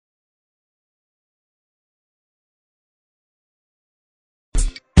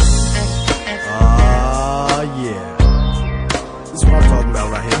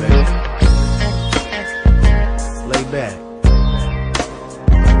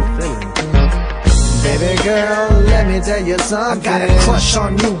Baby girl, let me tell you something. I got a crush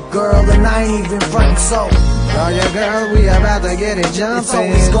on you, girl, and I ain't even frontin', so oh yeah, girl, we about to get it jumping. it's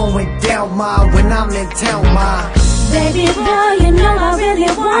always going down, ma, when I'm in town, ma. Baby boy, you know I really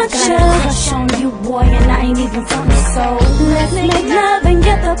want you. I got a crush on you, boy, and I ain't even from the soul. Let's make love and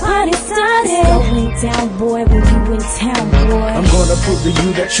get the party started. It's going down, boy, when you in town, boy. I'm gonna prove to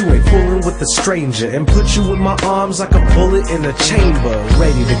you that you ain't fooling with a stranger, and put you in my arms like a bullet in a chamber,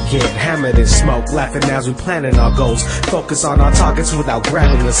 ready to get hammered and smoke, laughing as we planning our goals. Focus on our targets without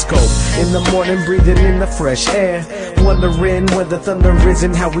grabbing the scope. In the morning, breathing in the fresh air, wondering where the thunder is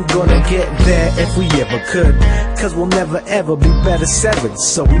and how we gonna get there if we ever could. Cause we'll never ever be better severed,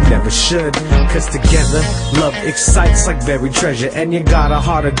 so we never should. Cause together, love excites like buried treasure, and you got a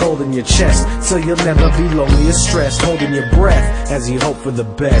heart of gold in your chest, so you'll never be lonely or stressed, holding your breath as you hope for the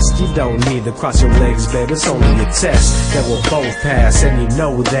best. You don't need to cross your legs, babe, it's only a test that we'll both pass, and you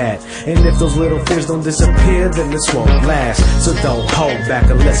know that. And if those little fears don't disappear, then this won't last. So don't hold back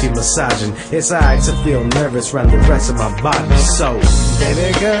unless you're massaging. It's alright to feel nervous around the rest of my body, so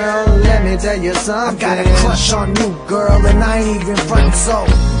baby girl, let me tell you something. I got a crush on you, girl, and I ain't even frontin', so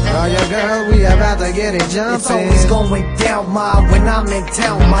oh yeah, girl, we about to get it jumping. it's always going down, ma, when I'm in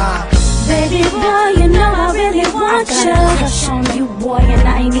town, ma. Baby boy, you know I really want you. I got a crush on you, boy, and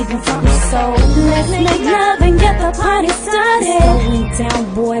I ain't even from the soul. Let's make love and get the party started. It's going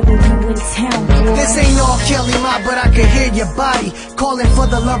down, boy, when you in town, boy. This ain't all Kelly, ma, but I can hear your body calling for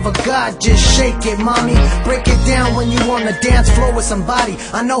the love of God. Just shake it, mommy. Break it down when you on the dance floor with somebody.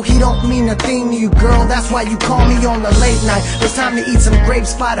 I know he don't mean a thing to you, girl. That's why you call me on the late night. It's time to eat some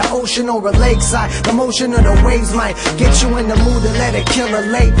grapes by the ocean or a lakeside. The motion of the waves might get you in the mood to let it kill a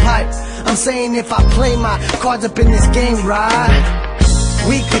late pipe. I'm saying if I play my cards up in this game right,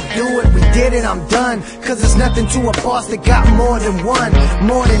 we could do it, we did it, I'm done. Cause it's nothing to a boss that got more than one,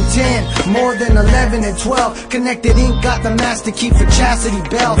 more than 10, more than 11 and 12. Connected Ink got the master key for chastity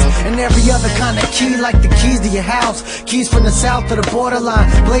belts, and every other kind of key like the keys to your house. Keys from the south to the borderline,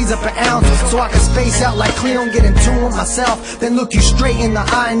 blaze up an ounce, so I can space out like Cleo, get in tune with myself, then look you straight in the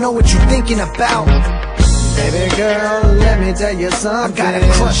eye and know what you're thinking about. Baby girl, let me tell you something. I got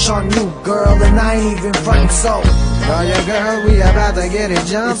a crush on you, girl, and I ain't even frontin', so oh yeah, girl, we about to get it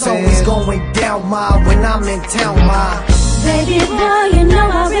jumping. it's always going down, ma, when I'm in town, ma. Baby boy, you know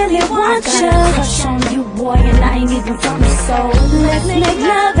I really want you. I got a crush on you, boy, and I ain't even from the soul. Let's make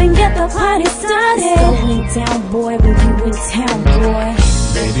love and get the party started. It's going down, boy, when you in town, boy.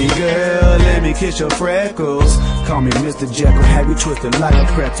 baby girl, let me kiss your freckles. Call me Mr. Jekyll, have you twisted like a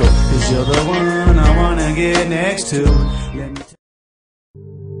pretzel. Cause you're the one I wanna get next to. Let me